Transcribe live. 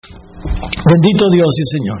Bendito Dios y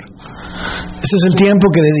Señor. Este es el tiempo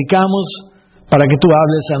que dedicamos para que tú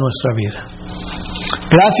hables a nuestra vida.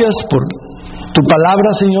 Gracias por tu palabra,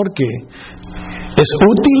 Señor, que es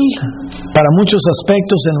útil para muchos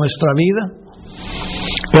aspectos de nuestra vida.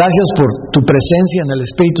 Gracias por tu presencia en el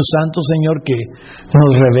Espíritu Santo, Señor, que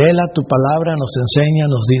nos revela tu palabra, nos enseña,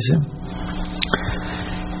 nos dice.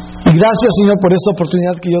 Y gracias, Señor, por esta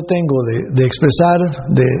oportunidad que yo tengo de expresar,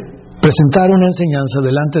 de presentar una enseñanza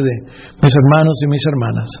delante de mis hermanos y mis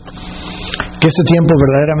hermanas. Que este tiempo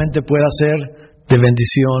verdaderamente pueda ser de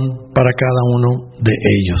bendición para cada uno de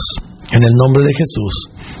ellos. En el nombre de Jesús.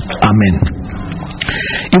 Amén.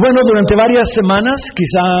 Y bueno, durante varias semanas,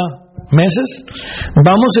 quizá meses,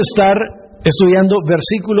 vamos a estar estudiando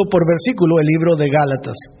versículo por versículo el libro de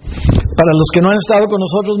Gálatas. Para los que no han estado con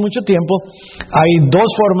nosotros mucho tiempo, hay dos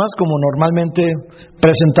formas como normalmente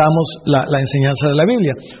presentamos la enseñanza de la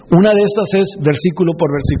Biblia. Una de estas es versículo por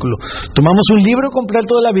versículo. Tomamos un libro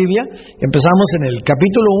completo de la Biblia, empezamos en el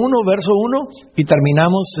capítulo 1, verso 1, y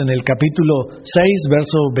terminamos en el capítulo 6,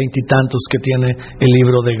 verso 20 y tantos que tiene el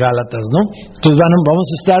libro de Gálatas, ¿no? Entonces vamos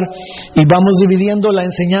a estar y vamos dividiendo la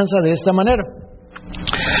enseñanza de esta manera.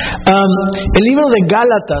 El libro de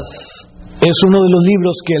Gálatas es uno de los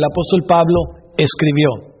libros que el apóstol Pablo escribió.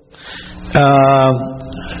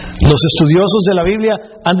 Los estudiosos de la Biblia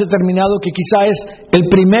han determinado que quizá es el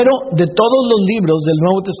primero de todos los libros del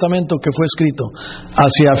Nuevo Testamento que fue escrito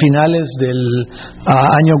hacia finales del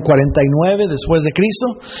año 49 después de Cristo.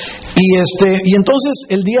 Y entonces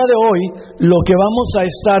el día de hoy lo que vamos a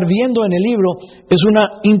estar viendo en el libro es una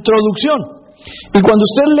introducción. Y cuando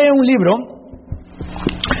usted lee un libro,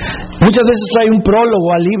 muchas veces trae un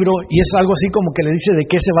prólogo al libro y es algo así como que le dice de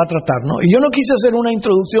qué se va a tratar, ¿no? Y yo no quise hacer una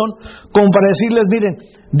introducción como para decirles, miren,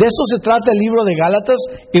 de esto se trata el libro de Gálatas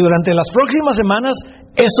y durante las próximas semanas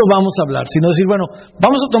esto vamos a hablar, sino decir, bueno,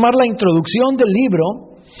 vamos a tomar la introducción del libro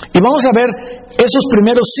y vamos a ver esos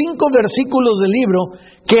primeros 5 versículos del libro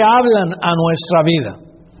que hablan a nuestra vida.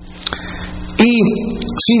 Y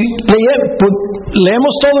si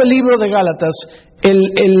leemos todo el libro de Gálatas,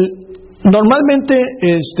 normalmente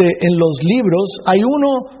en los libros hay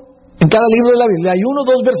en cada libro de la Biblia hay 1 o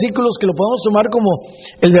 2 versículos que lo podemos tomar como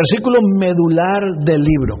el versículo medular del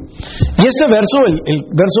libro. Y este verso, el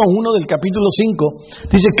verso 1 del capítulo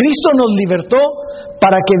 5, dice: Cristo nos libertó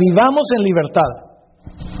para que vivamos en libertad.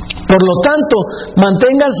 Por lo tanto,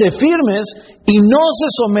 manténganse firmes y no se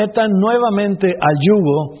sometan nuevamente al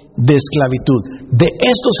yugo de esclavitud. De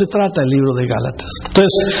esto se trata el libro de Gálatas.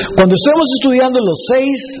 Entonces, cuando estemos estudiando los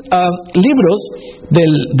 6 libros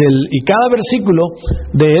y cada versículo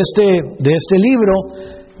de este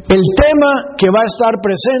libro, el tema que va a estar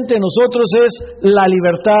presente en nosotros es la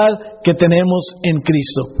libertad que tenemos en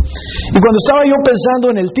Cristo. Y cuando estaba yo pensando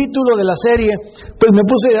en el título de la serie, pues me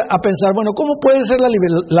puse a pensar, bueno, ¿cómo puede ser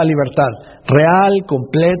la libertad? Real,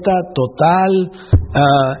 completa, total,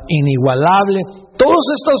 inigualable. Todos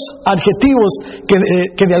estos adjetivos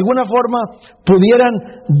que de alguna forma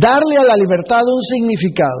pudieran darle a la libertad un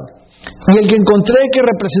significado. Y el que encontré que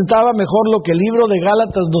representaba mejor lo que el libro de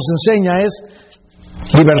Gálatas nos enseña es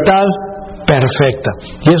libertad perfecta.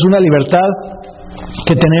 Y es una libertad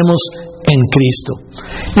que tenemos en Cristo.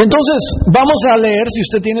 Y entonces vamos a leer, si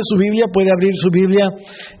usted tiene su Biblia, puede abrir su Biblia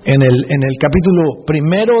en el capítulo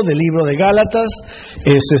 1 del libro de Gálatas.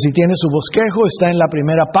 Si tiene su bosquejo, está en la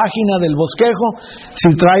primera página del bosquejo. Si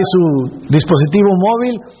trae su dispositivo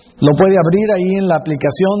móvil, lo puede abrir ahí en la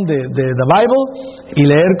aplicación de The Bible y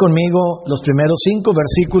leer conmigo los primeros 5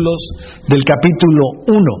 versículos del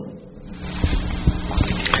capítulo 1.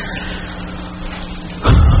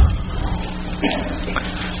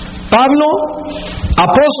 Pablo,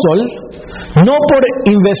 apóstol, no por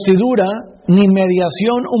investidura ni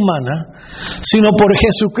mediación humana, sino por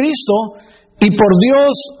Jesucristo y por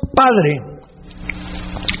Dios Padre,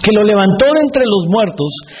 que lo levantó de entre los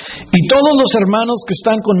muertos, y todos los hermanos que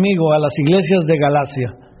están conmigo a las iglesias de Galacia.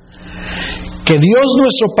 Que Dios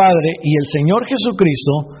nuestro Padre y el Señor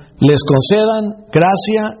Jesucristo les concedan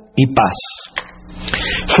gracia y paz.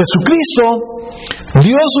 Jesucristo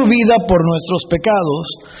dio su vida por nuestros pecados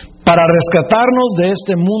para rescatarnos de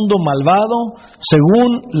este mundo malvado,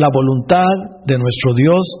 según la voluntad de nuestro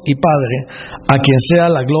Dios y Padre, a quien sea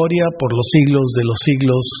la gloria por los siglos de los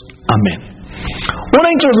siglos. Amén.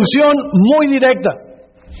 Una introducción muy directa.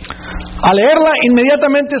 Al leerla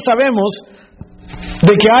inmediatamente sabemos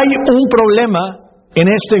de que hay un problema en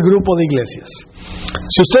este grupo de iglesias.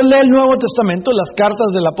 Si usted lee el Nuevo Testamento, las cartas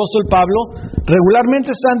del apóstol Pablo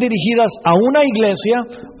regularmente están dirigidas a una iglesia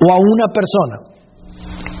o a una persona.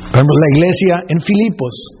 Por ejemplo, la iglesia en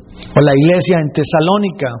Filipos, o la iglesia en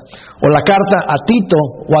Tesalónica, o la carta a Tito,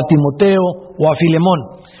 o a Timoteo, o a Filemón.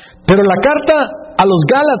 Pero la carta a los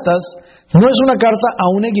Gálatas no es una carta a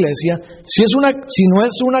una iglesia, sino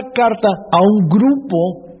es una carta a un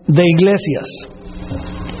grupo de iglesias.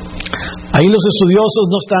 Ahí los estudiosos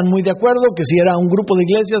no están muy de acuerdo que si era un grupo de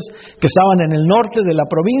iglesias que estaban en el norte de la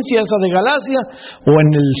provincia esa de Galacia o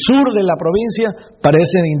en el sur de la provincia.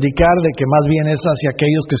 Parecen indicar de que más bien es hacia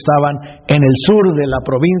aquellos que estaban en el sur de la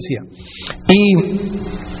provincia. Y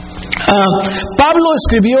Pablo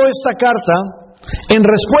escribió esta carta en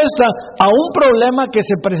respuesta a un problema que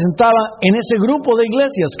se presentaba en ese grupo de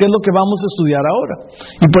iglesias, que es lo que vamos a estudiar ahora.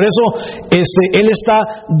 Y por eso él está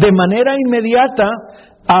de manera inmediata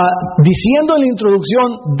diciendo en la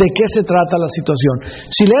introducción de qué se trata la situación.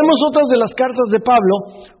 Si leemos otras de las cartas de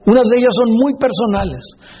Pablo, unas de ellas son muy personales.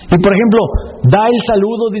 Y por ejemplo, da el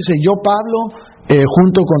saludo, dice: yo Pablo,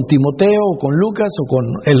 junto con Timoteo, o con Lucas, o con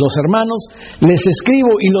los hermanos, les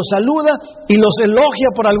escribo, y los saluda y los elogia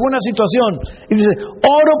por alguna situación. Y dice: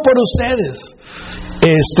 oro por ustedes.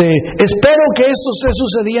 Espero que esto esté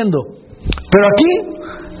sucediendo. Pero aquí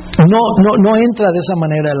no entra de esa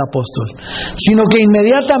manera el apóstol, sino que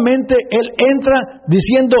inmediatamente él entra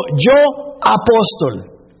diciendo: yo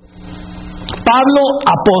apóstol. Pablo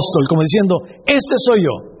apóstol, como diciendo: este soy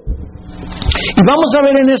yo. Y vamos a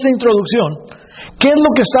ver en esta introducción qué es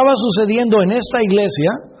lo que estaba sucediendo en esta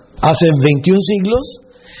iglesia hace 21 siglos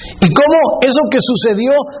y cómo eso que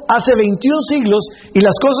sucedió hace 21 siglos y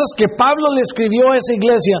las cosas que Pablo le escribió a esa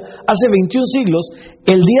iglesia hace 21 siglos,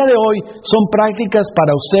 el día de hoy son prácticas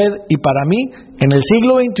para usted y para mí en el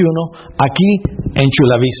siglo XXI aquí en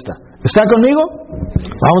Chula Vista. ¿Está conmigo?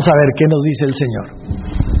 Vamos a ver qué nos dice el Señor.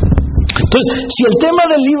 Entonces, si el tema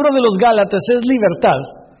del libro de los Gálatas es libertad,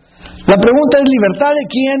 la pregunta es: ¿libertad de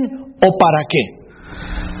quién o para qué?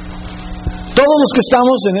 Todos los que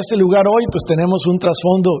estamos en este lugar hoy pues tenemos un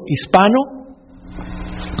trasfondo hispano,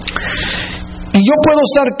 y yo puedo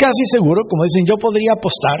estar casi seguro, como dicen, yo podría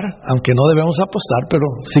apostar, aunque no debemos apostar, pero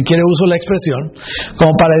si quiere uso la expresión,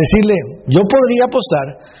 como para decirle, yo podría apostar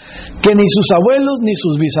que ni sus abuelos, ni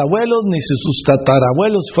sus bisabuelos, ni sus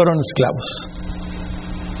tatarabuelos fueron esclavos.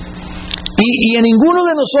 Y en ninguno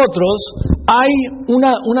de nosotros hay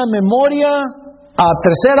una memoria a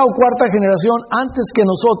tercera o cuarta generación antes que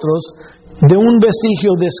nosotros de un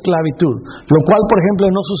vestigio de esclavitud, lo cual, por ejemplo,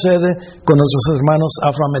 no sucede con nuestros hermanos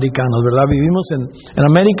afroamericanos, ¿verdad? Vivimos en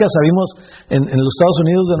América, sabemos en los Estados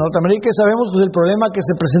Unidos de Norteamérica, y sabemos pues, el problema que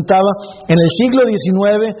se presentaba en el siglo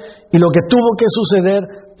XIX y lo que tuvo que suceder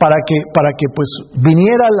para que pues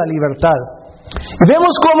viniera la libertad. Y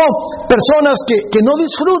vemos cómo personas que no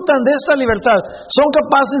disfrutan de esta libertad son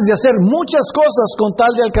capaces de hacer muchas cosas con tal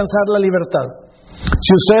de alcanzar la libertad.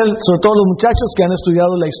 Si usted, sobre todo los muchachos que han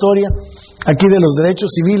estudiado la historia aquí de los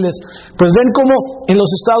derechos civiles, pues ven cómo en los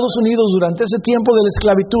Estados Unidos durante ese tiempo de la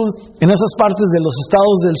esclavitud, en esas partes de los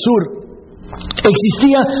estados del sur,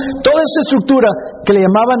 existía toda esa estructura que le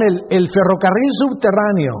llamaban el ferrocarril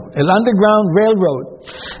subterráneo, el Underground Railroad,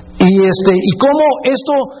 y cómo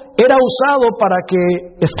esto era usado para que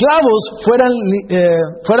esclavos fueran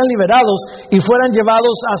liberados y fueran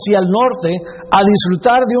llevados hacia el norte a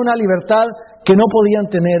disfrutar de una libertad que no podían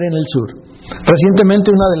tener en el sur.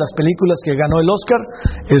 Recientemente una de las películas que ganó el Oscar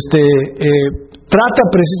trata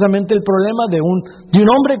precisamente el problema de un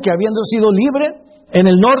hombre que, habiendo sido libre en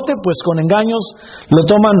el norte, pues con engaños lo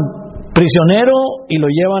toman prisionero y lo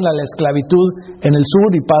llevan a la esclavitud en el sur,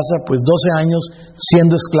 y pasa pues 12 años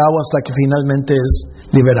siendo esclavo hasta que finalmente es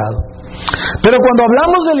liberado. Pero cuando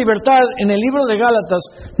hablamos de libertad en el libro de Gálatas,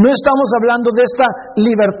 no estamos hablando de esta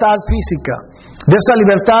libertad física, de esta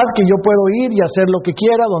libertad que yo puedo ir y hacer lo que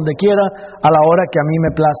quiera, donde quiera, a la hora que a mí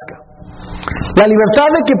me plazca. La libertad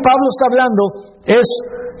de que Pablo está hablando es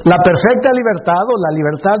la perfecta libertad, o la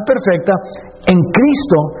libertad perfecta en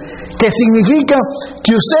Cristo, que significa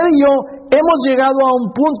que usted y yo hemos llegado a un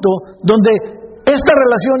punto donde esta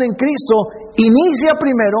relación en Cristo inicia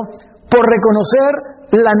primero por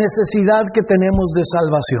reconocer la necesidad que tenemos de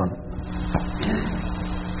salvación.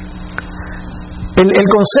 El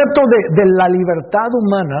concepto de la libertad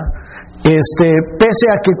humana, pese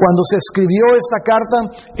a que cuando se escribió esta carta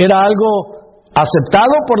era algo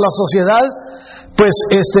aceptado por la sociedad, pues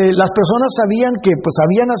las personas sabían que pues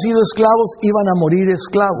habían nacido esclavos, iban a morir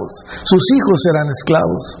esclavos, sus hijos eran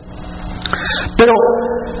esclavos. Pero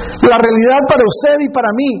la realidad para usted y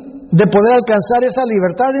para mí de poder alcanzar esa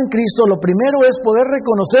libertad en Cristo, lo primero es poder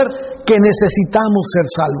reconocer que necesitamos ser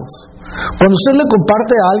salvos. Cuando usted le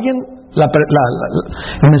comparte a alguien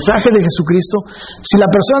el mensaje de Jesucristo, si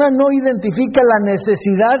la persona no identifica la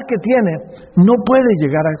necesidad que tiene, no puede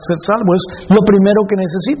llegar a ser salvo. Es lo primero que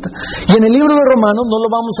necesita. Y en el libro de Romanos, no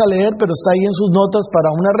lo vamos a leer, pero está ahí en sus notas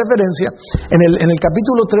para una referencia, en el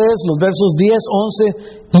capítulo 3, los versos 10,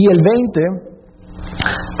 11 y el 20,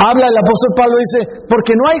 habla el apóstol Pablo, dice,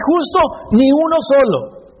 porque no hay justo ni uno solo.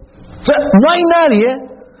 O sea, no hay nadie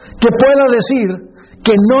que pueda decir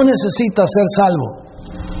que no necesita ser salvo.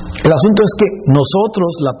 El asunto es que nosotros,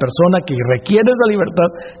 la persona que requiere esa libertad,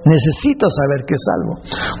 necesita saber que es salvo.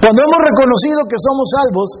 Cuando hemos reconocido que somos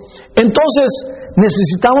salvos, entonces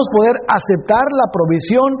necesitamos poder aceptar la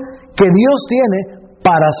provisión que Dios tiene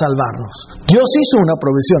para salvarnos. Dios hizo una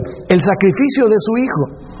provisión, el sacrificio de su Hijo.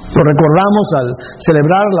 Lo recordamos al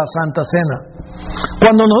celebrar la Santa Cena.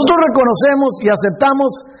 Cuando nosotros reconocemos y aceptamos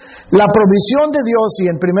la provisión de Dios, y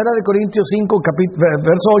en 1 Corintios 5,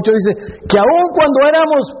 verso 8 dice, que aun cuando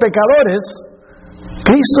éramos pecadores,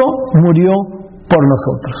 Cristo murió por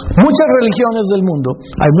nosotros. Muchas religiones del mundo,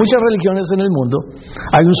 hay muchas religiones en el mundo,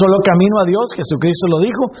 hay un solo camino a Dios, Jesucristo lo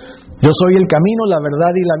dijo, yo soy el camino, la verdad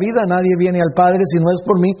y la vida, nadie viene al Padre si no es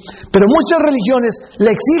por mí. Pero muchas religiones le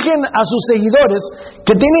exigen a sus seguidores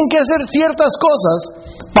que tienen que hacer ciertas cosas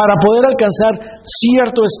para poder alcanzar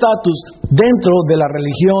cierto estatus dentro de la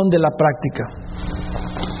religión, de la práctica.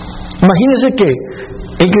 Imagínese que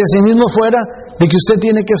el cristianismo fuera de que usted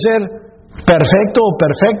tiene que ser perfecto o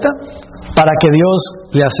perfecta para que Dios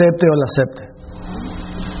le acepte o la acepte.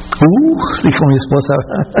 Dijo mi esposa.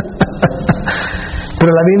 Pero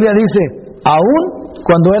la Biblia dice, aún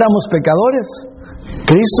cuando éramos pecadores,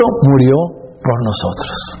 Cristo murió por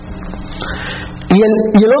nosotros. Y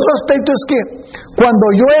el otro aspecto es que cuando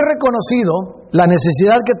yo he reconocido la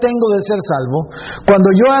necesidad que tengo de ser salvo, cuando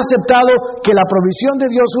yo he aceptado que la provisión de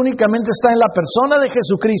Dios únicamente está en la persona de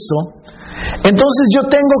Jesucristo, entonces yo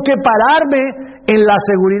tengo que pararme en la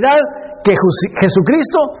seguridad que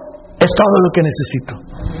Jesucristo es todo lo que necesito.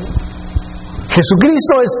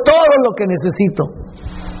 Jesucristo es todo lo que necesito.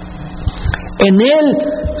 En Él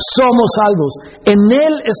somos salvos, en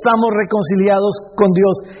Él estamos reconciliados con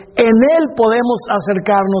Dios, en Él podemos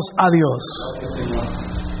acercarnos a Dios.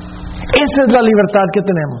 Esa es la libertad que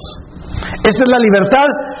tenemos. Esa es la libertad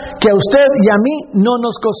que a usted y a mí no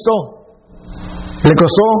nos costó. Le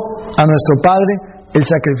costó a nuestro Padre el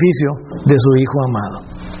sacrificio de su Hijo amado.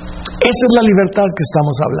 Esa es la libertad que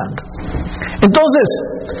estamos hablando. Entonces,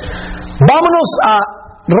 vámonos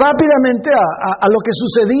rápidamente a lo que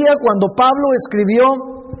sucedía cuando Pablo escribió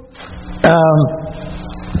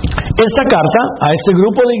esta carta a este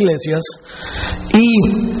grupo de iglesias, y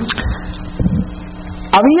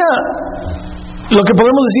había lo que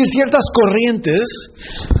podemos decir ciertas corrientes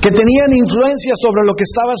que tenían influencia sobre lo que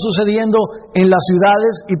estaba sucediendo en las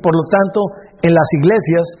ciudades y por lo tanto en las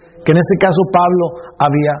iglesias que en este caso Pablo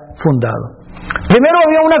había fundado. Primero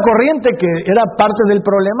había una corriente que era parte del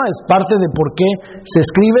problema, es parte de por qué se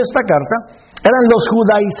escribe esta carta, eran los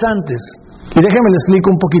judaizantes. Y déjenme les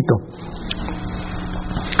explico un poquito.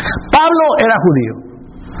 Pablo era judío,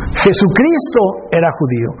 Jesucristo era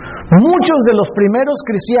judío, muchos de los primeros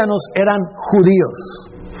cristianos eran judíos.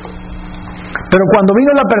 Pero cuando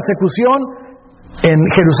vino la persecución en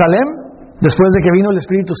Jerusalén, después de que vino el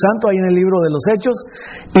Espíritu Santo, ahí en el libro de los Hechos,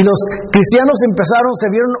 y los cristianos se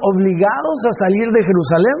vieron obligados a salir de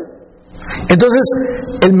Jerusalén, entonces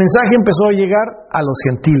el mensaje empezó a llegar a los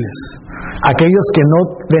gentiles, aquellos que no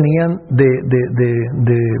venían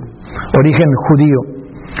de origen judío.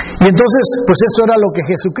 Y entonces, pues eso era lo que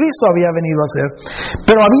Jesucristo había venido a hacer.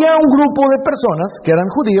 Pero había un grupo de personas que eran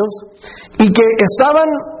judíos y que estaban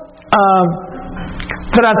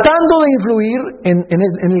tratando de influir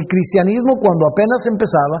en el cristianismo cuando apenas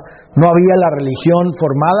empezaba. No había la religión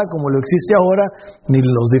formada como lo existe ahora, ni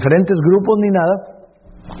los diferentes grupos ni nada.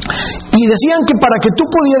 Y decían que para que tú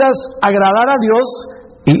pudieras agradar a Dios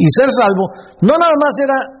y ser salvo, no nada más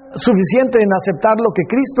era suficiente en aceptar lo que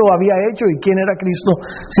Cristo había hecho y quién era Cristo,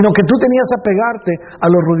 sino que tú tenías que apegarte a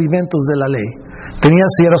los rudimentos de la ley.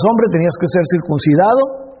 Si eras hombre, tenías que ser circuncidado,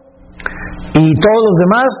 y todos los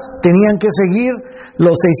demás tenían que seguir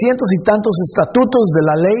los 600 y tantos estatutos de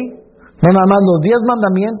la ley, no nada más los 10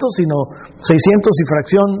 mandamientos, sino 600 y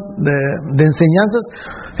fracción de enseñanzas.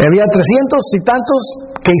 Había 300 y tantos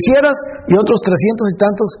que hicieras y otros 300 y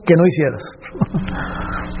tantos que no hicieras.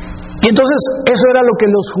 Y entonces eso era lo que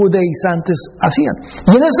los judaizantes hacían.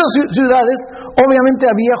 Y en estas ciudades obviamente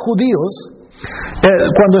había judíos.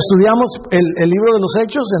 Cuando estudiamos el libro de los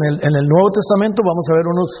Hechos en el Nuevo Testamento, vamos a ver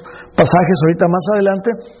unos pasajes ahorita más adelante,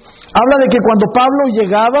 habla de que cuando Pablo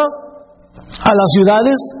llegaba a las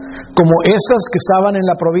ciudades como estas que estaban en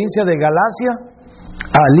la provincia de Galacia,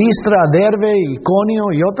 a Listra, a Derbe,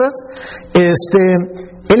 Iconio y otras,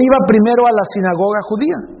 él iba primero a la sinagoga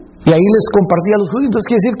judía y ahí les compartía a los judíos. Entonces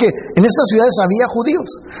quiere decir que en estas ciudades había judíos,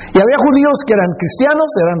 y había judíos que eran cristianos,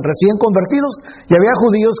 eran recién convertidos, y había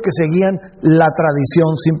judíos que seguían la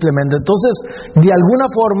tradición simplemente. Entonces, de alguna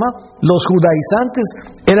forma, los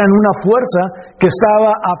judaizantes eran una fuerza que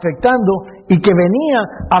estaba afectando y que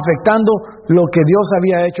venía afectando lo que Dios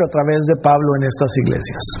había hecho a través de Pablo en estas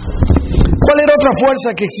iglesias. ¿Cuál era otra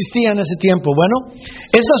fuerza que existía en ese tiempo? Bueno,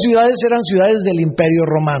 estas ciudades eran ciudades del Imperio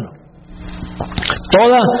Romano.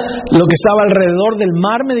 Toda lo que estaba alrededor del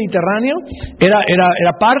mar Mediterráneo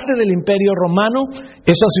era parte del Imperio Romano.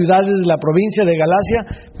 Esas ciudades de la provincia de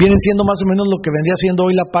Galacia vienen siendo más o menos lo que vendría siendo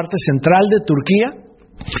hoy la parte central de Turquía.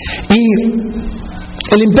 Y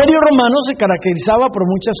el Imperio Romano se caracterizaba por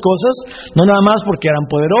muchas cosas, no nada más porque eran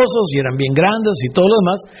poderosos y eran bien grandes y todo lo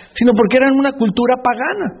demás, sino porque eran una cultura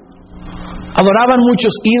pagana. Adoraban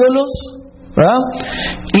muchos ídolos, ¿verdad?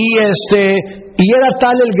 Y era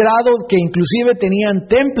tal el grado que inclusive tenían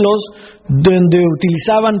templos donde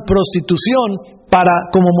utilizaban prostitución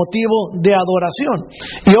como motivo de adoración.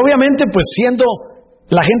 Y obviamente, pues siendo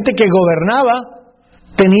la gente que gobernaba,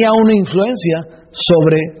 tenía una influencia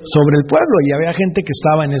sobre el pueblo, y había gente que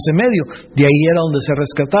estaba en ese medio, de ahí era donde se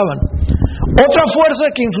rescataban. Otra fuerza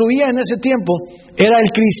que influía en ese tiempo era el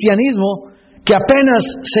cristianismo, que apenas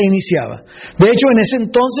se iniciaba. De hecho, en ese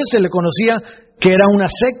entonces se le conocía que era una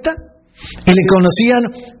secta, y le conocían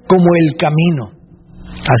como el camino.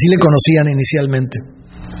 Así le conocían inicialmente.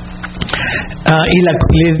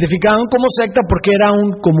 Le identificaban como secta porque era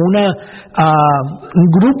un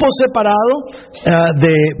grupo separado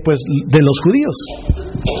de los judíos.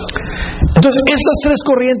 Entonces, estas tres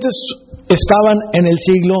corrientes estaban en el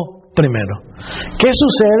siglo I. ¿Qué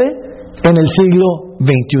sucede en el siglo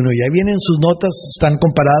XXI? Y ahí vienen sus notas, están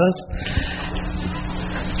comparadas.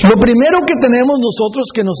 Lo primero que tenemos nosotros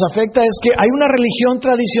que nos afecta es que hay una religión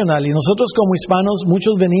tradicional, y nosotros como hispanos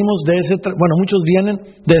muchos vienen de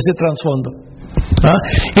ese trasfondo.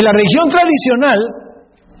 Y la religión tradicional,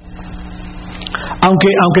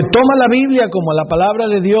 aunque toma la Biblia como la palabra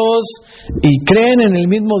de Dios y creen en el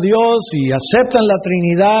mismo Dios y aceptan la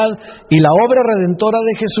Trinidad y la obra redentora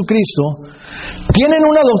de Jesucristo, tienen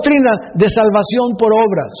una doctrina de salvación por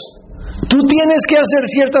obras. Tú tienes que hacer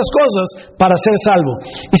ciertas cosas para ser salvo.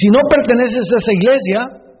 Y si no perteneces a esa iglesia,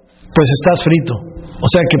 pues estás frito. O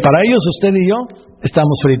sea que para ellos, usted y yo,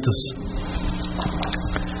 estamos fritos.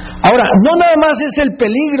 Ahora, no nada más es el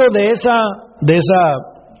peligro de ese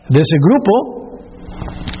grupo,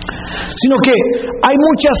 sino que hay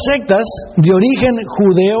muchas sectas de origen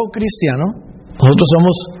judeo-cristiano. Nosotros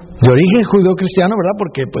somos de origen judeo-cristiano, ¿verdad?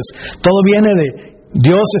 Porque pues todo viene de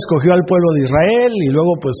Dios escogió al pueblo de Israel y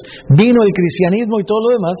luego pues vino el cristianismo y todo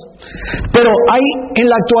lo demás. Pero hay en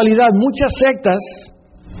la actualidad muchas sectas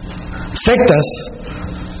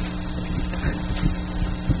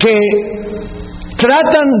que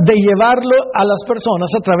tratan de llevarlo a las personas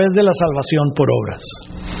a través de la salvación por obras.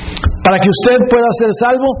 Para que usted pueda ser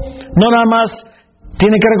salvo, no nada más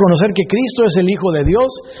tiene que reconocer que Cristo es el Hijo de Dios,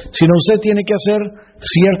 sino usted tiene que hacer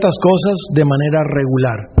ciertas cosas de manera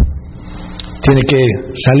regular. Tiene que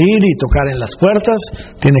salir y tocar en las puertas,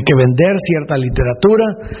 tiene que vender cierta literatura,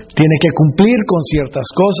 tiene que cumplir con ciertas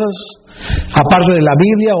cosas. Aparte de la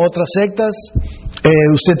Biblia, otras sectas,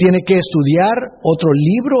 usted tiene que estudiar otro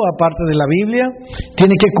libro aparte de la Biblia,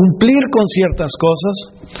 tiene que cumplir con ciertas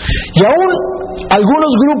cosas. Y aún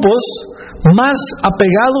algunos grupos más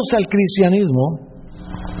apegados al cristianismo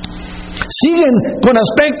siguen con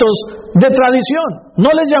aspectos de tradición.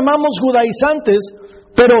 No les llamamos judaizantes,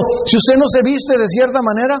 pero si usted no se viste de cierta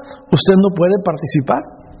manera, usted no puede participar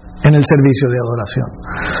en el servicio de adoración.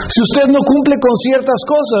 Si usted no cumple con ciertas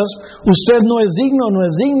cosas, usted no es digno, no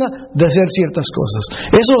es digna de hacer ciertas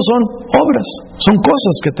cosas. Eso son obras, son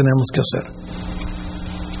cosas que tenemos que hacer.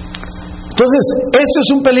 Entonces, este es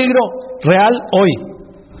un peligro real hoy,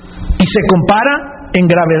 y se compara en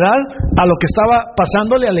gravedad a lo que estaba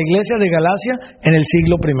pasándole a la iglesia de Galacia en el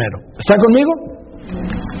siglo I. ¿Está conmigo?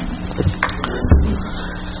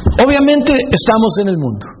 Obviamente estamos en el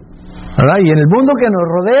mundo, ¿verdad? Y en el mundo que nos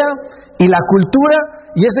rodea, y la cultura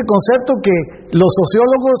y ese concepto que los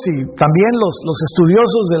sociólogos y también los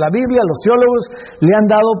estudiosos de la Biblia, los teólogos, le han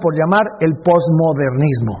dado por llamar el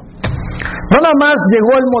postmodernismo. No nada más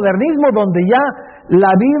llegó el modernismo, donde ya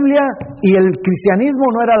la Biblia y el cristianismo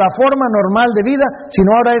no era la forma normal de vida,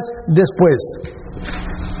 sino ahora es después.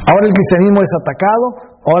 Ahora el cristianismo es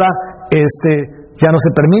atacado, ahora ya no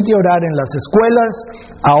se permite orar en las escuelas.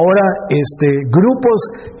 Ahora grupos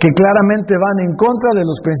que claramente van en contra de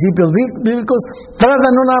los principios bíblicos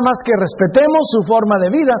tratan no nada más que respetemos su forma de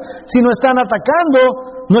vida, sino están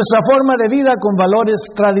atacando nuestra forma de vida con valores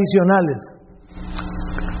tradicionales,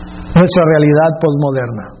 nuestra realidad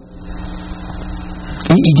posmoderna.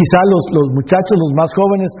 Y quizá los muchachos, los más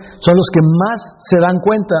jóvenes, son los que más se dan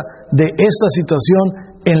cuenta de esta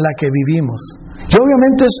situación en la que vivimos. Y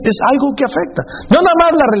obviamente es algo que afecta, no nada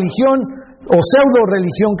más la religión o pseudo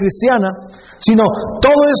religión cristiana, sino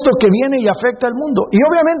todo esto que viene y afecta al mundo. Y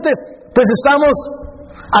obviamente pues estamos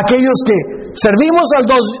aquellos que servimos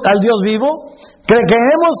al Dios vivo, que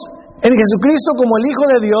creemos en Jesucristo como el Hijo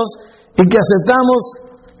de Dios y que aceptamos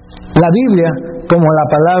la Biblia como la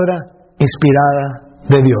palabra inspirada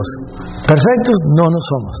de Dios. Perfectos no nos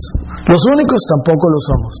somos, los únicos tampoco lo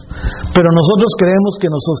somos, pero nosotros creemos que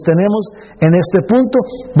nos sostenemos en este punto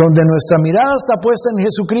donde nuestra mirada está puesta en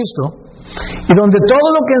Jesucristo y donde todo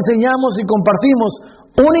lo que enseñamos y compartimos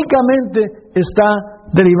únicamente está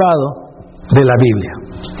derivado de la Biblia.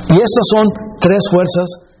 Y estas son tres fuerzas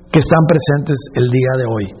que están presentes el día de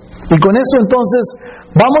hoy. Y con esto entonces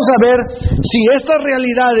vamos a ver si estas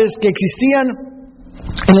realidades que existían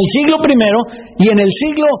en el siglo I y en el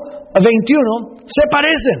siglo XXI se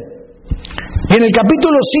parecen. Y en el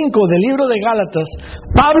capítulo 5 del libro de Gálatas,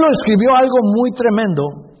 Pablo escribió algo muy tremendo.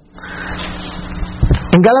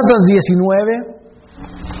 En Gálatas 19,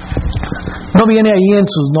 no viene ahí en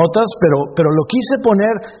sus notas, pero lo quise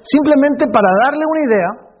poner simplemente para darle una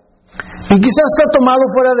idea. Y quizás está tomado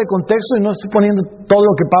fuera de contexto y no estoy poniendo todo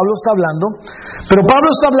lo que Pablo está hablando, pero Pablo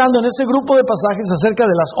está hablando en ese grupo de pasajes acerca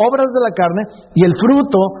de las obras de la carne y el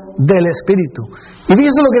fruto del Espíritu. Y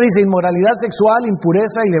fíjense lo que dice: inmoralidad sexual,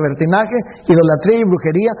 impureza y libertinaje, idolatría y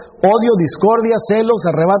brujería, odio, discordia, celos,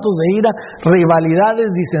 arrebatos de ira, rivalidades,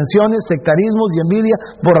 disensiones, sectarismos y envidia,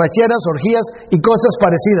 borracheras, orgías y cosas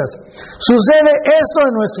parecidas. ¿Sucede esto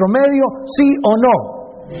en nuestro medio, sí o no?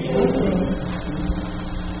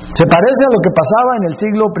 ¿Se parece a lo que pasaba en el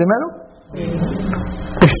siglo I?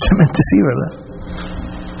 Tristemente sí, ¿verdad?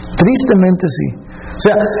 Tristemente sí. O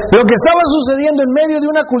sea, lo que estaba sucediendo en medio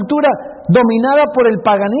de una cultura dominada por el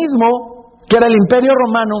paganismo, que era el Imperio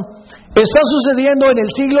Romano, está sucediendo en el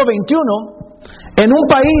siglo XXI, en un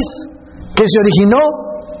país que se originó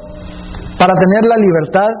para tener la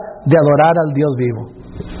libertad de adorar al Dios vivo.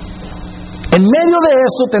 En medio de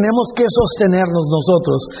eso tenemos que sostenernos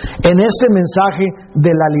nosotros en este mensaje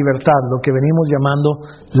de la libertad, lo que venimos llamando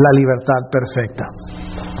la libertad perfecta.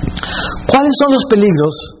 ¿Cuáles son los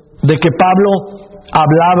peligros de que Pablo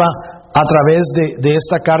hablaba a través de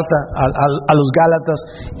esta carta a los Gálatas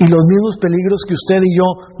y los mismos peligros que usted y yo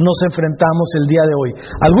nos enfrentamos el día de hoy?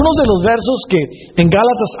 Algunos de los versos que en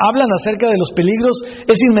Gálatas hablan acerca de los peligros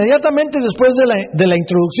es inmediatamente después de la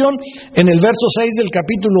introducción. En el verso 6 del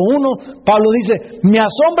capítulo 1, Pablo dice: me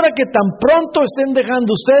asombra que tan pronto estén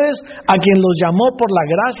dejando ustedes a quien los llamó por la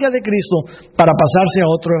gracia de Cristo para pasarse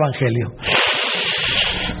a otro evangelio.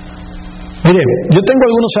 Mire, yo tengo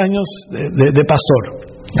algunos años de pastor,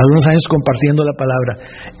 algunos años compartiendo la palabra,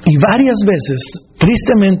 y varias veces,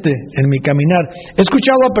 tristemente, en mi caminar, he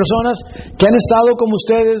escuchado a personas que han estado como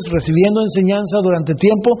ustedes recibiendo enseñanza durante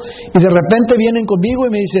tiempo y de repente vienen conmigo y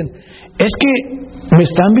me dicen: es que me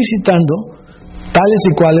están visitando tales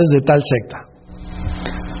y cuales de tal secta.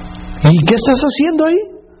 ¿Y qué estás haciendo ahí?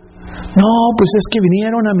 No, pues es que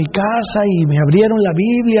vinieron a mi casa y me abrieron la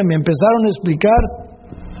Biblia, me empezaron a explicar.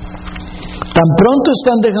 Tan pronto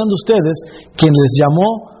están dejando ustedes quien les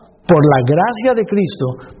llamó por la gracia de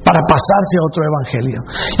Cristo para pasarse a otro evangelio.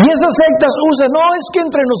 Y esas sectas usan: no, es que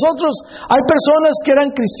entre nosotros hay personas que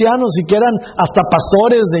eran cristianos y que eran hasta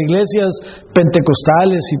pastores de iglesias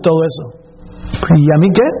pentecostales y todo eso. ¿Y a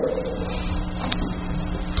mí qué?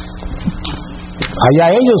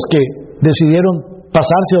 Allá ellos que decidieron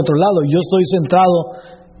pasarse a otro lado. Yo estoy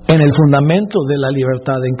centrado en el fundamento de la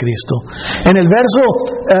libertad en Cristo. En el verso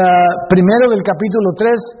primero del capítulo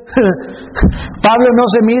 3, Pablo no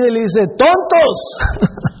se mide y le dice: tontos,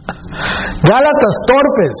 Gálatas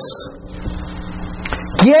torpes,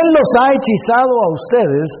 ¿quién los ha hechizado a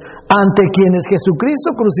ustedes ante quienes Jesucristo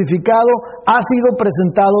crucificado ha sido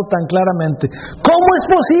presentado tan claramente? ¿Cómo es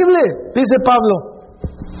posible? Dice Pablo.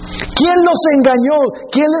 ¿Quién los engañó?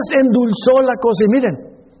 ¿Quién les endulzó la cosa? Y miren,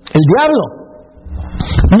 el diablo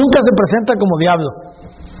nunca se presenta como diablo,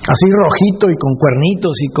 así rojito y con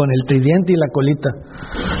cuernitos y con el tridente y la colita.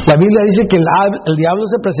 La Biblia dice que el diablo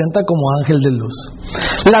se presenta como ángel de luz.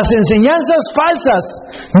 Las enseñanzas falsas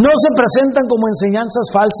no se presentan como enseñanzas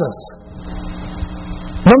falsas.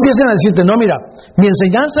 No empiecen a decirte, no, mira, mi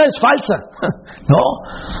enseñanza es falsa.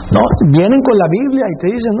 No, vienen con la Biblia y te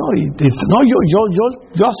dicen,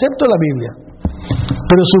 yo acepto la Biblia.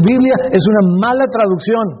 Pero su Biblia es una mala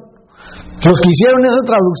traducción. Los que hicieron esa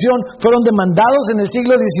traducción fueron demandados en el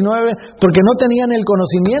siglo XIX porque no tenían el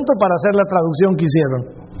conocimiento para hacer la traducción que hicieron.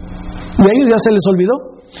 Y a ellos ya se les olvidó.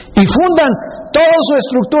 Y fundan toda su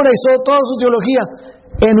estructura y toda su teología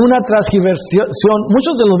en una transgiversación.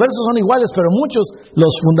 Muchos de los versos son iguales, pero muchos,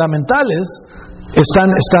 los fundamentales,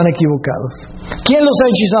 están equivocados. ¿Quién los ha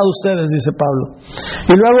hechizado a ustedes?, dice Pablo.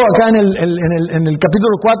 Y luego acá en el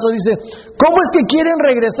capítulo 4 dice, ¿cómo es que quieren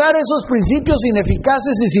regresar esos principios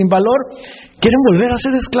ineficaces y sin valor? ¿Quieren volver a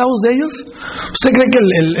ser esclavos de ellos? ¿Usted cree que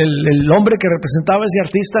el hombre que representaba a ese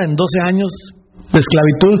artista en 12 años de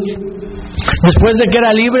esclavitud, después de que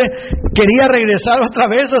era libre, quería regresar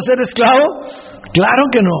otra vez a ser esclavo? Claro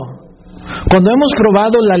que no. Cuando hemos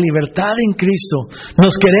probado la libertad en Cristo,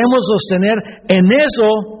 nos queremos sostener en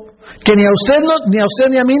eso que ni a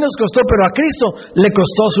usted ni a mí nos costó, pero a Cristo le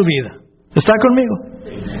costó su vida. ¿Está conmigo?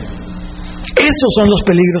 Esos son los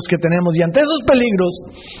peligros que tenemos, y ante esos peligros,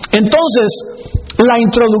 entonces, la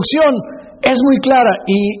introducción es muy clara.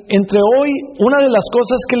 Y entre hoy, una de las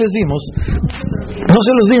cosas que les dimos, no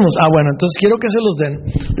se los dimos, bueno, entonces quiero que se los den.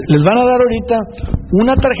 Les van a dar ahorita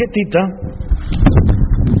una tarjetita.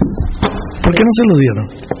 ¿Por qué no se los dieron?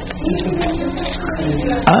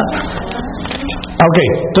 Ok,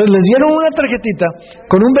 entonces les dieron una tarjetita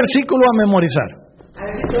con un versículo a memorizar.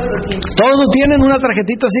 ¿Todos tienen una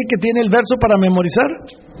tarjetita así que tiene el verso para memorizar?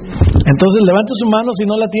 Entonces levante su mano si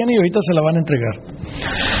no la tiene y ahorita se la van a entregar.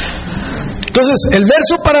 Entonces, el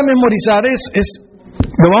verso para memorizar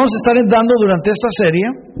lo vamos a estar dando durante esta serie,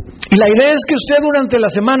 y la idea es que usted durante la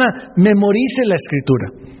semana memorice la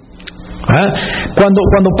Escritura.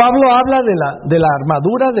 Cuando Pablo habla de la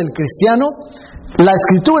armadura del cristiano, la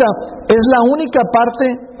Escritura es la única parte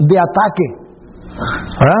de ataque,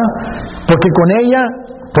 porque con ella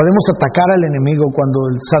podemos atacar al enemigo. Cuando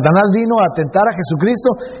Satanás vino a tentar a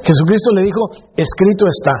Jesucristo le dijo, escrito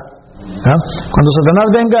está. Cuando Satanás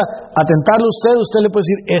venga a tentarlo a usted le puede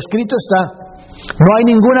decir, escrito está. No hay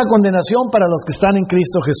ninguna condenación para los que están en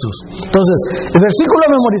Cristo Jesús. Entonces, el versículo a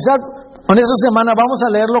memorizar, en esta semana vamos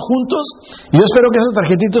a leerlo juntos, y yo espero que esa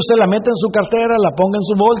tarjetita usted la meta en su cartera, la ponga en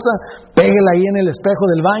su bolsa, péguela ahí en el espejo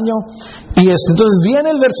del baño, y entonces viene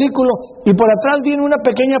el versículo, y por atrás viene una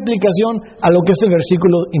pequeña aplicación a lo que este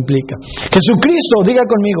versículo implica. Jesucristo, diga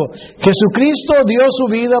conmigo, Jesucristo dio su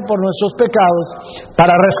vida por nuestros pecados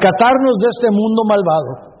para rescatarnos de este mundo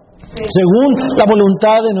malvado, según la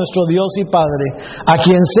voluntad de nuestro Dios y Padre, a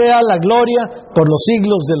quien sea la gloria por los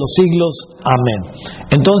siglos de los siglos. Amén.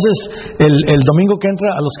 Entonces, el domingo que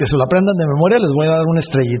entra, a los que se lo aprendan de memoria, les voy a dar una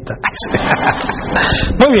estrellita.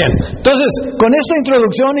 Muy bien. Entonces, con esta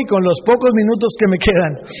introducción y con los pocos minutos que me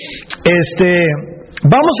quedan,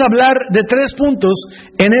 vamos a hablar de 3 puntos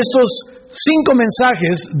en estos 5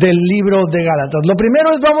 mensajes del libro de Gálatas. Lo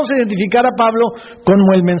primero es, vamos a identificar a Pablo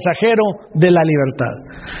como el mensajero de la libertad.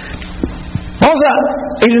 Vamos a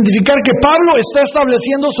identificar que Pablo está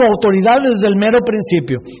estableciendo su autoridad desde el mero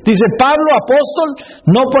principio. Dice, Pablo, apóstol,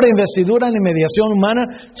 no por investidura ni mediación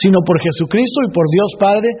humana, sino por Jesucristo y por Dios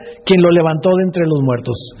Padre, quien lo levantó de entre los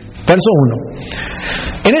muertos. Verso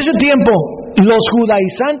 1. En ese tiempo, los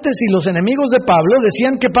judaizantes y los enemigos de Pablo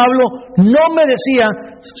decían que Pablo no merecía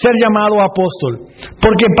ser llamado apóstol,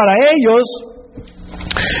 porque para ellos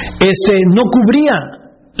no cubría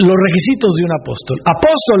los requisitos de un apóstol.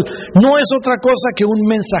 Apóstol no es otra cosa que un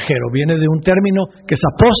mensajero. Viene de un término que es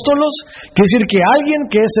apóstolos, quiere decir que alguien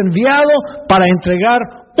que es enviado para entregar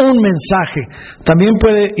un mensaje. También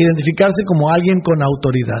puede identificarse como alguien con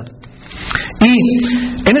autoridad. Y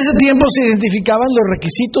en ese tiempo se identificaban los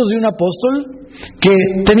requisitos de un apóstol, que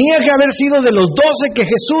tenía que haber sido de los 12 que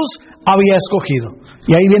Jesús había escogido.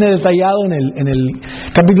 Y ahí viene detallado en el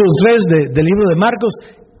capítulo 3 del libro de Marcos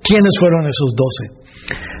quiénes fueron esos 12.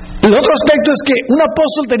 El otro aspecto es que un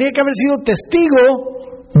apóstol tenía que haber sido testigo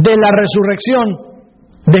de la resurrección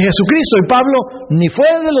de Jesucristo, y Pablo ni fue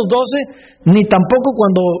de los 12, ni tampoco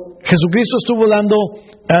cuando Jesucristo estuvo dando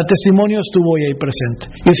testimonio estuvo ahí presente.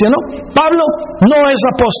 Y decía, no, Pablo no es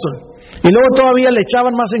apóstol. Y luego todavía le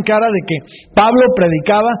echaban más en cara de que Pablo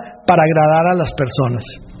predicaba para agradar a las personas.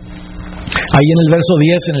 Ahí en el verso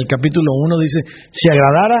 10, en el capítulo 1, dice, si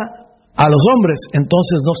agradara a los hombres,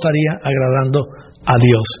 entonces no estaría agradando a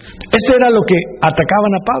Dios. Esto era lo que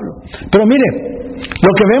atacaban a Pablo. Pero mire,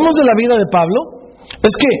 lo que vemos de la vida de Pablo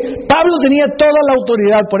es que Pablo tenía toda la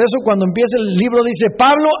autoridad. Por eso cuando empieza el libro dice,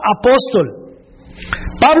 Pablo, apóstol.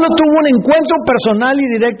 Pablo tuvo un encuentro personal y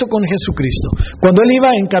directo con Jesucristo. Cuando él iba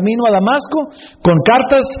en camino a Damasco con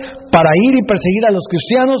cartas para ir y perseguir a los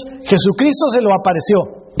cristianos, Jesucristo se lo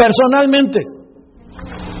apareció personalmente.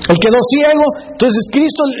 Él quedó ciego, entonces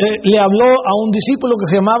Cristo le habló a un discípulo que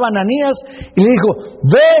se llamaba Ananías y le dijo: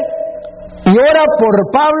 ve y ora por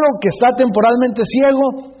Pablo, que está temporalmente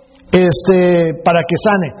ciego, para que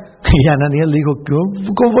sane. Y Ananías le dijo: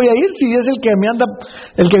 ¿cómo voy a ir si es el que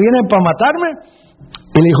viene para matarme?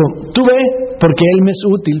 Y le dijo: tú ve, porque él me es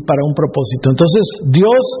útil para un propósito. Entonces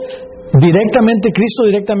Cristo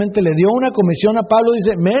directamente le dio una comisión a Pablo.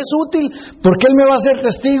 Dice: me es útil porque él me va a ser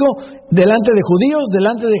testigo delante de judíos,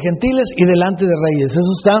 delante de gentiles y delante de reyes.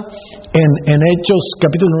 Eso está en Hechos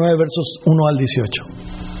capítulo 9 versos 1 al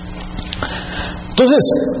 18. Entonces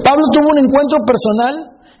Pablo tuvo un encuentro personal,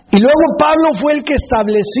 y luego Pablo fue el que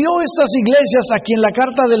estableció estas iglesias a quien la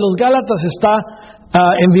carta de los Gálatas está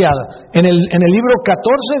enviada. En el libro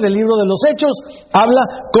 14 del libro de los Hechos habla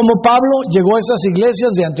cómo Pablo llegó a esas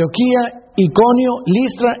iglesias de Antioquía, Iconio,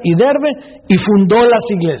 Listra y Derbe y fundó las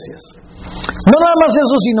iglesias. No nada más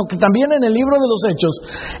eso, sino que también en el libro de los Hechos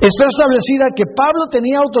está establecida que Pablo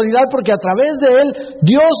tenía autoridad porque a través de él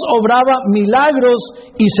Dios obraba milagros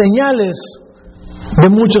y señales de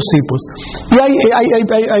muchos tipos. Y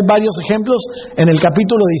hay varios ejemplos. En el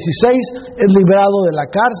capítulo 16 es librado de la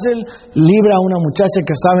cárcel, libra a una muchacha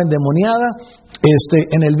que estaba endemoniada.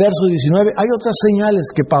 En el verso 19 hay otras señales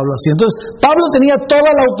que Pablo hacía. Entonces Pablo tenía toda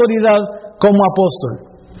la autoridad como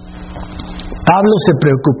apóstol. Pablo se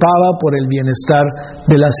preocupaba por el bienestar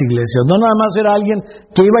de las iglesias. No nada más era alguien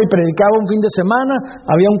que iba y predicaba un fin de semana,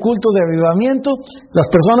 había un culto de avivamiento, las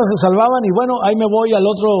personas se salvaban y bueno, ahí me voy a la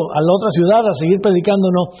otra ciudad a seguir predicando.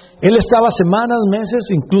 No, él estaba semanas, meses,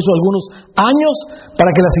 incluso algunos años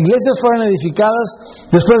para que las iglesias fueran edificadas.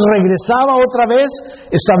 Después regresaba otra vez,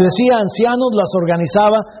 establecía ancianos, las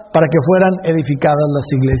organizaba para que fueran edificadas las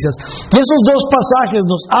iglesias. Y esos dos pasajes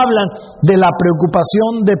nos hablan de la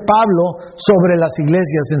preocupación de Pablo sobre las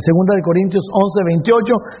iglesias. En 2 Corintios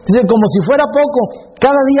 11:28 dice: como si fuera poco,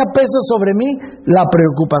 cada día pesa sobre mí la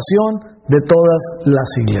preocupación de todas las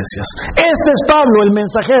iglesias. Este es Pablo, el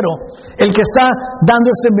mensajero, el que está dando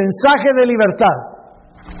ese mensaje de libertad.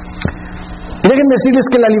 Y déjenme decirles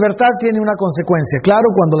que la libertad tiene una consecuencia. Claro,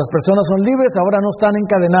 cuando las personas son libres, ahora no están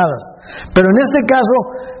encadenadas. Pero en este caso,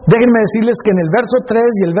 déjenme decirles que en el verso 3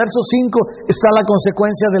 y el verso 5 está la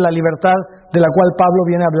consecuencia de la libertad de la cual Pablo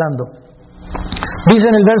viene hablando.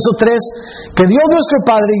 Dice en el verso 3: que Dios nuestro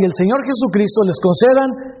Padre y el Señor Jesucristo les concedan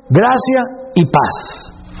gracia y paz.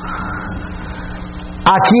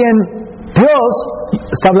 A quien Dios,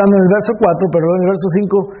 está hablando en el verso 4, pero en el verso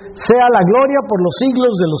 5, sea la gloria por los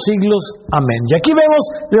siglos de los siglos. Amén. Y aquí vemos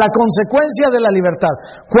la consecuencia de la libertad.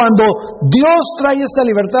 Cuando Dios trae esta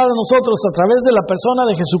libertad a nosotros a través de la persona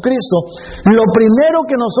de Jesucristo, lo primero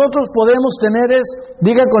que nosotros podemos tener es,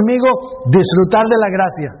 diga conmigo, disfrutar de la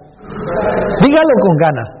gracia. Dígalo con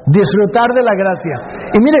ganas, disfrutar de la gracia.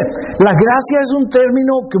 Y mire, la gracia es un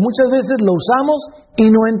término que muchas veces lo usamos y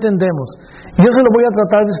no entendemos. Yo se lo voy a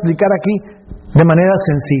tratar de explicar aquí de manera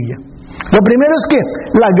sencilla. Lo primero es que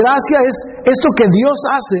la gracia es esto que Dios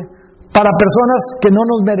hace para personas que no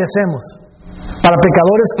nos merecemos, para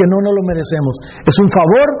pecadores que no nos lo merecemos. Es un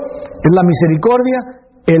favor, es la misericordia,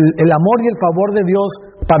 el amor y el favor de Dios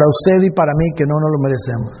para usted y para mí que no nos lo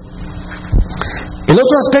merecemos. El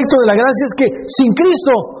otro aspecto de la gracia es que sin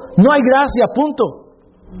Cristo no hay gracia, punto.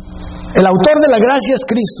 El autor de la gracia es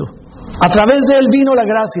Cristo. A través de Él vino la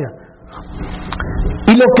gracia.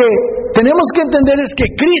 Y lo que tenemos que entender es que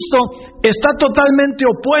Cristo está totalmente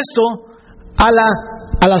opuesto a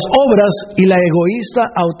las obras y la egoísta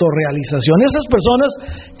autorrealización. Esas personas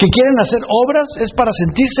que quieren hacer obras es para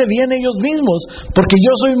sentirse bien ellos mismos, porque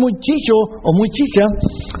yo soy muy chicho o muy chicha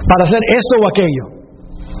para hacer esto o aquello.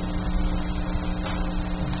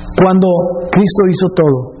 Cuando Cristo hizo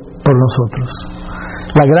todo por nosotros.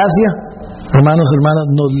 La gracia, hermanos y hermanas,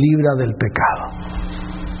 nos libra del pecado.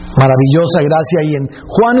 Maravillosa gracia. Y en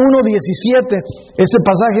Juan 1:17, este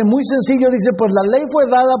pasaje muy sencillo dice: pues la ley fue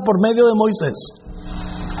dada por medio de Moisés.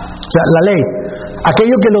 O sea, la ley,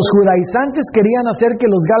 aquello que los judaizantes querían hacer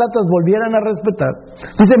que los gálatas volvieran a respetar.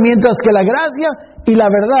 Dice: mientras que la gracia y la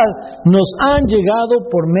verdad nos han llegado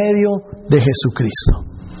por medio de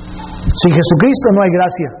Jesucristo. Sin Jesucristo no hay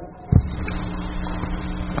gracia.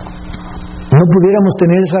 No pudiéramos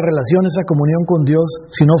tener esa relación, esa comunión con Dios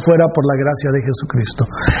si no fuera por la gracia de Jesucristo.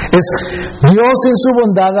 Es Dios en su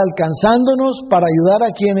bondad alcanzándonos para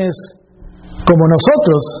ayudar a quienes, como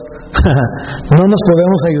nosotros, no nos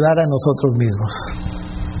podemos ayudar a nosotros mismos.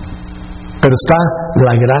 Pero está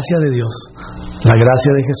la gracia de Dios La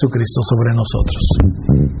gracia de Jesucristo sobre nosotros.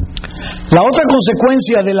 La otra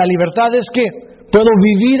consecuencia de la libertad es que puedo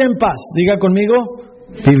vivir en paz. Diga conmigo,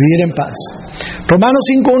 vivir en paz. Romanos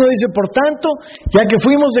 5:1 dice, por tanto, ya que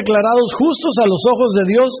fuimos declarados justos a los ojos de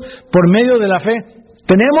Dios por medio de la fe,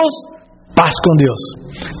 tenemos paz con Dios.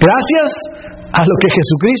 Gracias a lo que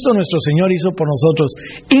Jesucristo nuestro Señor hizo por nosotros.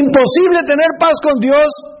 Imposible tener paz con Dios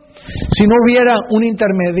si no hubiera un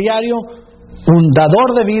intermediario, un dador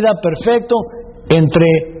de vida perfecto entre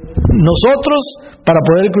nosotros para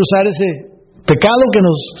poder cruzar ese pecado que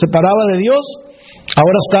nos separaba de Dios.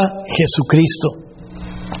 Ahora está Jesucristo.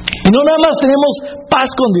 Y no nada más tenemos paz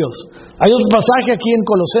con Dios. Hay otro pasaje aquí en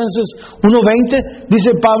Colosenses 1:20,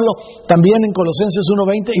 dice Pablo también en Colosenses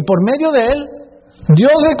 1:20, y por medio de él,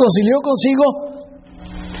 Dios reconcilió consigo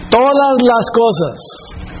todas las cosas.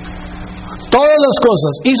 Todas las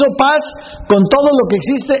cosas. Hizo paz con todo lo que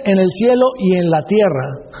existe en el cielo y en la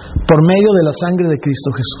tierra por medio de la sangre de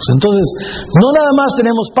Cristo Jesús. Entonces, no nada más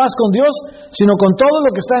tenemos paz con Dios, sino con todo lo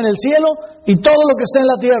que está en el cielo y todo lo que está en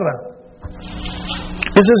la tierra.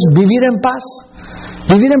 Eso es vivir en paz.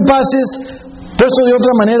 Vivir en paz es, puesto de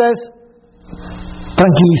otra manera, es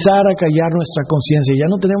tranquilizar, acallar nuestra conciencia.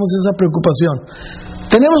 Ya no tenemos esa preocupación.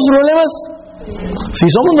 ¿Tenemos problemas? Si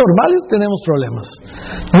somos normales, tenemos problemas.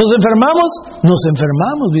 ¿Nos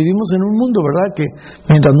enfermamos? Vivimos en un mundo, ¿verdad? Que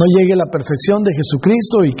mientras no llegue la perfección de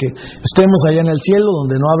Jesucristo y que estemos allá en el cielo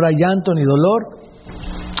donde no habrá llanto ni dolor,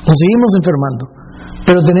 nos seguimos enfermando.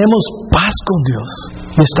 Pero tenemos paz con Dios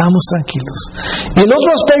y estamos tranquilos. Y el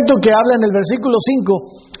otro aspecto que habla en el versículo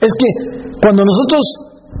 5 es que cuando nosotros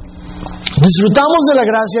disfrutamos de la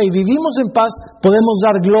gracia y vivimos en paz, podemos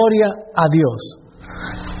dar gloria a Dios.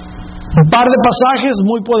 Un par de pasajes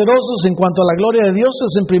muy poderosos en cuanto a la gloria de Dios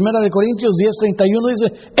es en 1 Corintios 10:31, dice,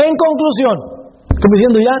 en conclusión, como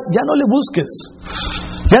diciendo, ya no le busques,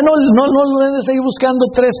 ya no debes seguir buscando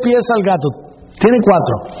 3 pies al gato, tiene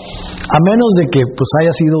 4, a menos de que pues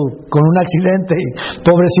haya sido con un accidente y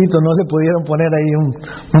pobrecito no le pudieron poner ahí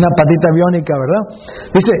una patita biónica, ¿verdad?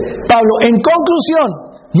 Dice Pablo, en conclusión,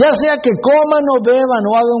 ya sea que coman o beban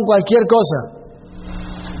o hagan cualquier cosa,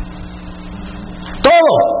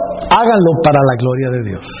 todo háganlo para la gloria de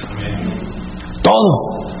Dios. Todo.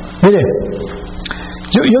 Mire,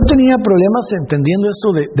 yo tenía problemas entendiendo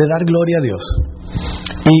esto de dar gloria a Dios.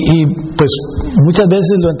 Y pues muchas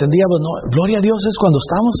veces lo entendíamos, no, gloria a Dios es cuando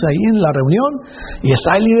estamos ahí en la reunión y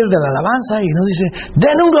está el líder de la alabanza y nos dice,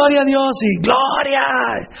 den un gloria a Dios y gloria,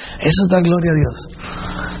 eso es dar gloria a Dios.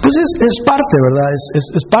 Pues es parte, ¿verdad?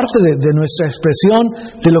 Es parte de nuestra expresión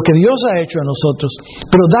de lo que Dios ha hecho a nosotros.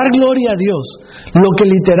 Pero dar gloria a Dios, lo que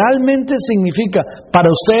literalmente significa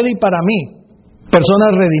para usted y para mí,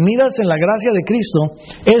 personas redimidas en la gracia de Cristo,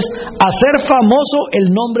 es hacer famoso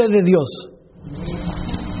el nombre de Dios.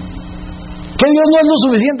 ¿Que Dios no es lo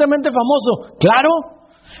suficientemente famoso? Claro,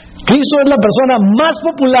 Cristo es la persona más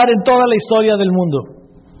popular en toda la historia del mundo.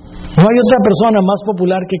 No hay otra persona más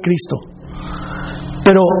popular que Cristo.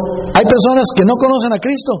 Pero hay personas que no conocen a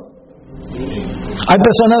Cristo. Hay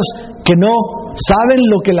personas que no saben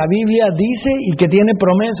lo que la Biblia dice y que tiene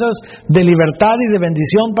promesas de libertad y de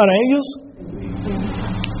bendición para ellos.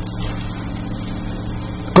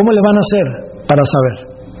 ¿Cómo le van a hacer para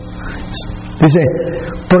saber? Dice,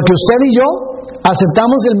 porque usted y yo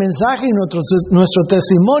aceptamos el mensaje y nuestro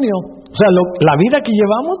testimonio, o sea, la vida que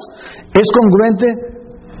llevamos es congruente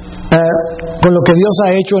con lo que Dios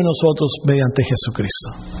ha hecho en nosotros mediante Jesucristo.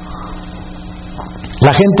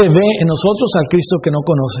 La gente ve en nosotros al Cristo que no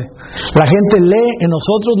conoce. La gente lee en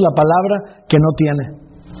nosotros la palabra que no tiene.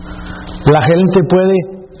 La gente puede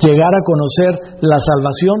llegar a conocer la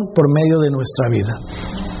salvación por medio de nuestra vida.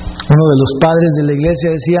 Uno de los padres de la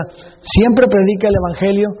iglesia decía, siempre predica el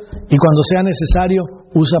evangelio y cuando sea necesario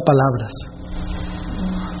usa palabras.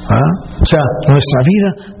 O sea, nuestra vida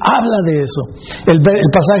habla de eso. El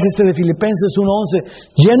pasaje de Filipenses 1:11,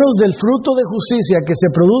 llenos del fruto de justicia que se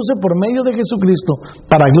produce por medio de Jesucristo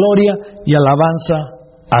para gloria y alabanza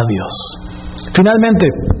a Dios. Finalmente,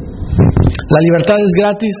 ¿la libertad es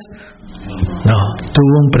gratis? No,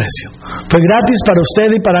 tuvo un precio. Fue gratis para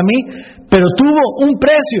usted y para mí, pero tuvo un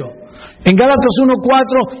precio. En Gálatas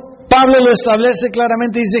 1:4 Pablo lo establece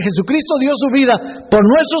claramente, dice, Jesucristo dio su vida por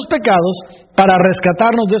nuestros pecados para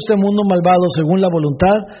rescatarnos de este mundo malvado según la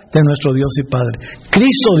voluntad de nuestro Dios y Padre.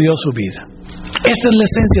 Cristo dio su vida. Esta es la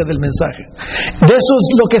esencia del mensaje. De eso es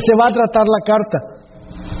lo que se va a tratar la carta.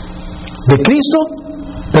 De Cristo,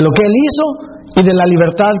 de lo que Él hizo y de la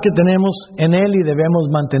libertad que tenemos en Él y debemos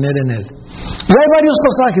mantener en Él. Y hay varios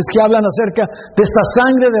pasajes que hablan acerca de esta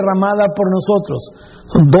sangre derramada por nosotros.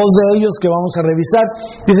 Son dos de ellos que vamos a revisar.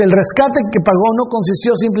 Dice, el rescate que pagó no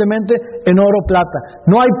consistió simplemente en oro o plata.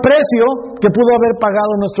 No hay precio que pudo haber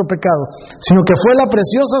pagado nuestro pecado, sino que fue la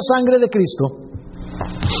preciosa sangre de Cristo,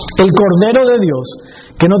 el Cordero de Dios,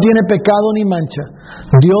 que no tiene pecado ni mancha.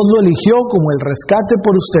 Dios lo eligió como el rescate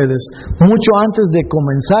por ustedes mucho antes de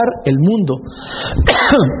comenzar el mundo.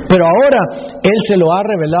 Pero ahora Él se lo ha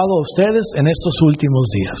revelado a ustedes en estos últimos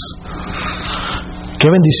días. Qué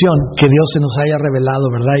bendición que Dios se nos haya revelado,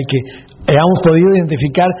 ¿verdad? Y que hayamos podido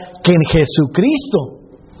identificar que en Jesucristo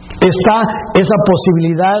está esa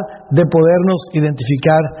posibilidad de podernos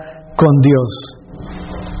identificar con Dios.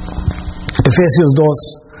 Efesios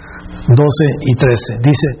 2, 12 y 13.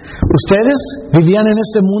 Dice, ustedes vivían en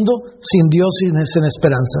este mundo sin Dios y sin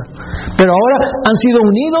esperanza, pero ahora han sido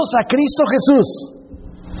unidos a Cristo Jesús.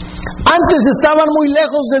 Antes estaban muy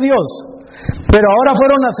lejos de Dios, pero ahora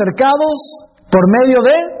fueron acercados por medio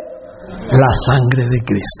de la sangre de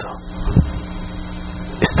Cristo.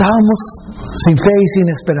 Estábamos sin fe y sin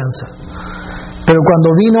esperanza, pero cuando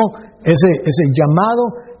vino ese llamado,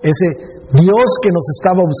 ese Dios que nos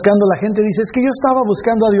estaba buscando, la gente dice, es que yo estaba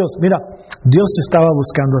buscando a Dios. Mira, Dios te estaba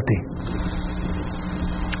buscando a ti.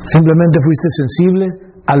 Simplemente fuiste sensible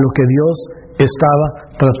a lo que Dios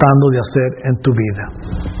estaba tratando de hacer en tu vida.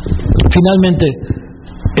 Finalmente,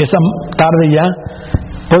 esta tarde ya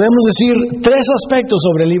podemos decir tres aspectos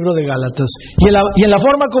sobre el libro de Gálatas. Y en la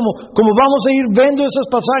forma como vamos a ir viendo esos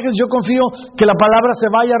pasajes, yo confío que la palabra se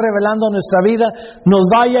vaya revelando a nuestra vida, nos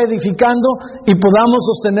vaya edificando y podamos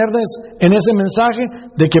sostenernos en ese mensaje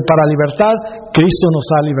de que para libertad, Cristo nos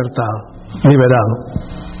ha liberado.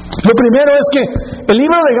 Lo primero es que el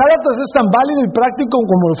libro de Gálatas es tan válido y práctico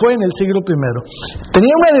como lo fue en el siglo I.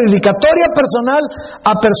 Tenía una dedicatoria personal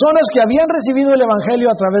a personas que habían recibido el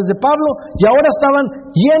Evangelio a través de Pablo y ahora estaban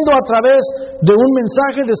yendo a través de un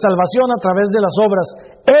mensaje de salvación a través de las obras.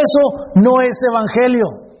 Eso no es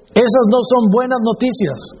Evangelio. Esas no son buenas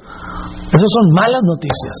noticias. Esas son malas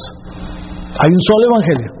noticias. Hay un solo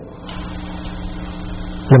Evangelio.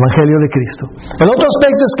 El Evangelio de Cristo. El otro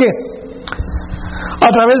aspecto es que a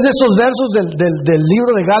través de esos versos del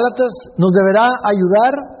libro de Gálatas nos deberá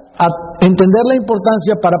ayudar a entender la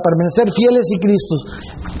importancia para permanecer fieles y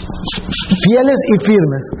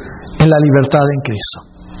firmes en la libertad en Cristo.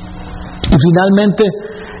 Y finalmente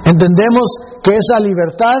entendemos que esa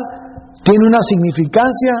libertad tiene una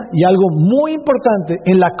significancia y algo muy importante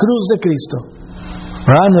en la cruz de Cristo.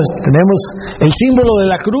 Tenemos el símbolo de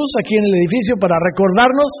la cruz aquí en el edificio para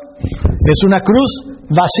recordarnos. Es una cruz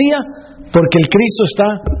vacía, porque el Cristo está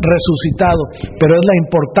resucitado, pero es la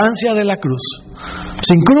importancia de la cruz.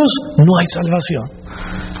 Sin cruz no hay salvación.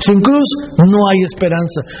 Sin cruz no hay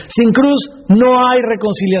esperanza. Sin cruz no hay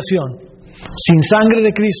reconciliación. Sin sangre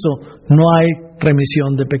de Cristo no hay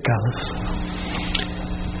remisión de pecados.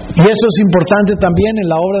 Y eso es importante también en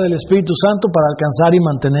la obra del Espíritu Santo para alcanzar y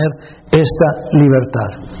mantener esta libertad.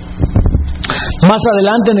 Más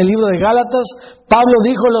adelante en el libro de Gálatas, Pablo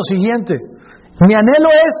dijo lo siguiente: mi anhelo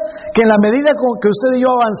es que en la medida con que usted y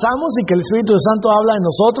yo avanzamos y que el Espíritu Santo habla en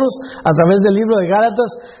nosotros a través del libro de Gálatas,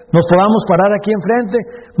 nos podamos parar aquí enfrente.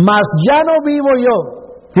 Mas ya no vivo yo.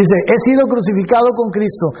 Dice, he sido crucificado con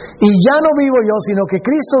Cristo y ya no vivo yo, sino que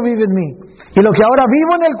Cristo vive en mí. Y lo que ahora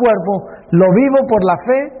vivo en el cuerpo, lo vivo por la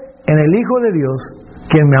fe en el Hijo de Dios,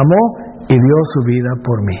 quien me amó y dio su vida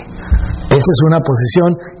por mí. Esa es una posición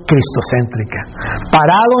cristocéntrica.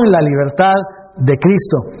 Parado en la libertad de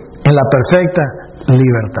Cristo, en la perfecta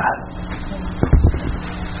libertad.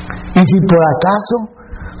 Y si por acaso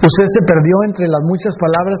usted se perdió entre las muchas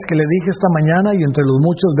palabras que le dije esta mañana y entre los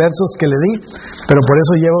muchos versos que le di, pero por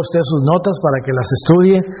eso lleva usted sus notas para que las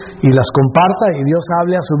estudie y las comparta y Dios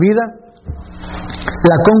hable a su vida,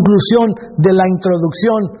 la conclusión de la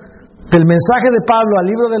introducción del mensaje de Pablo al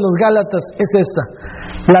libro de los Gálatas es esta: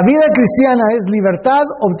 la vida cristiana es libertad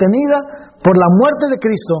obtenida por la muerte de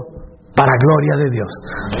Cristo para gloria de Dios.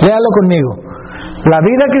 Léalo conmigo. La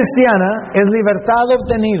vida cristiana es libertad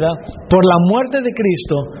obtenida por la muerte de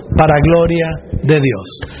Cristo para gloria de Dios.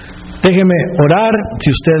 Déjeme orar.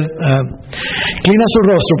 Si usted inclina su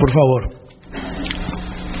rostro, por favor.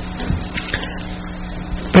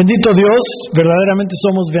 Bendito Dios, verdaderamente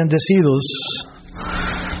somos bendecidos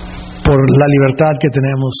por la libertad que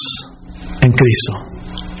tenemos en Cristo.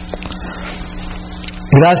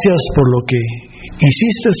 Gracias por lo que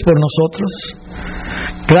hiciste por nosotros.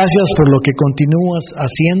 Gracias por lo que continúas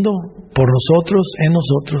haciendo por nosotros, en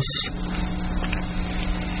nosotros.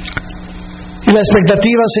 Y la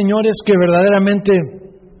expectativa, Señor, es que verdaderamente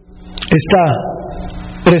esta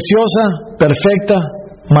preciosa, perfecta,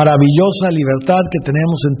 maravillosa libertad que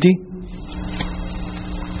tenemos en ti,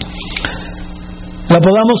 la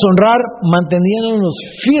podamos honrar manteniéndonos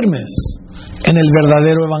firmes en el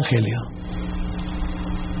verdadero evangelio,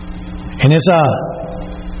 en esa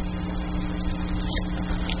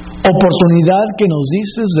oportunidad que nos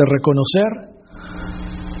dices de reconocer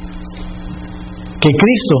que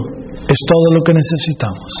Cristo es todo lo que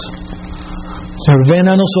necesitamos. Señor, ven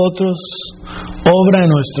a nosotros, obra en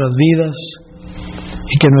nuestras vidas,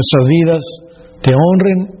 y que nuestras vidas te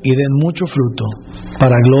honren y den mucho fruto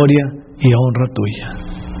para gloria y honra tuya.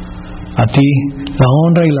 A ti la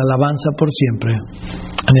honra y la alabanza por siempre,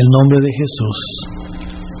 en el nombre de Jesús.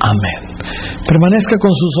 Amén. Permanezca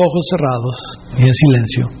con sus ojos cerrados y en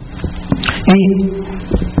silencio. Y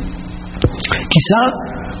quizá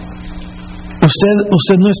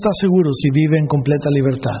usted no está seguro si vive en completa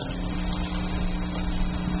libertad.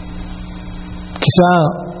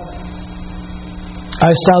 Quizá ha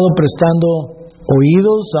estado prestando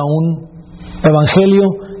oídos a un evangelio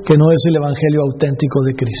que no es el evangelio auténtico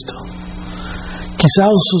de Cristo. Quizá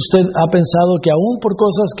usted ha pensado que aún por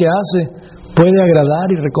cosas que hace puede agradar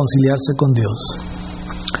y reconciliarse con Dios.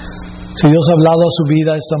 Si Dios ha hablado a su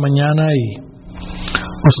vida esta mañana y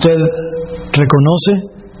usted reconoce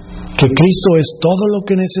que Cristo es todo lo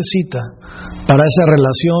que necesita para esa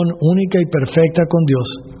relación única y perfecta con Dios,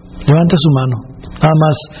 levante su mano. Nada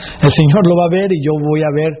más, el Señor lo va a ver y yo voy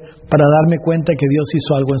a ver para darme cuenta que Dios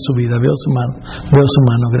hizo algo en su vida. Veo su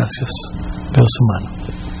mano, gracias. Veo su mano.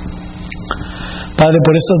 Padre,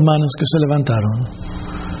 por estas manos que se levantaron,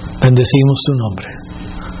 bendecimos tu nombre.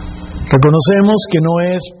 Reconocemos que no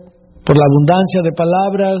es por la abundancia de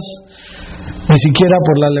palabras, ni siquiera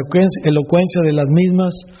por la elocuencia de las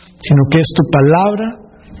mismas, sino que es tu palabra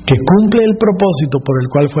que cumple el propósito por el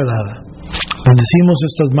cual fue dada. Bendecimos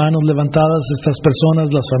estas manos levantadas, estas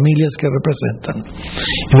personas, las familias que representan.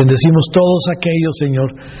 Y bendecimos todos aquellos, Señor,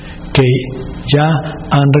 que ya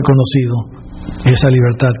han reconocido esa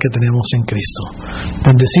libertad que tenemos en Cristo.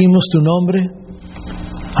 Bendecimos tu nombre,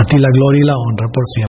 a ti la gloria y la honra por siempre.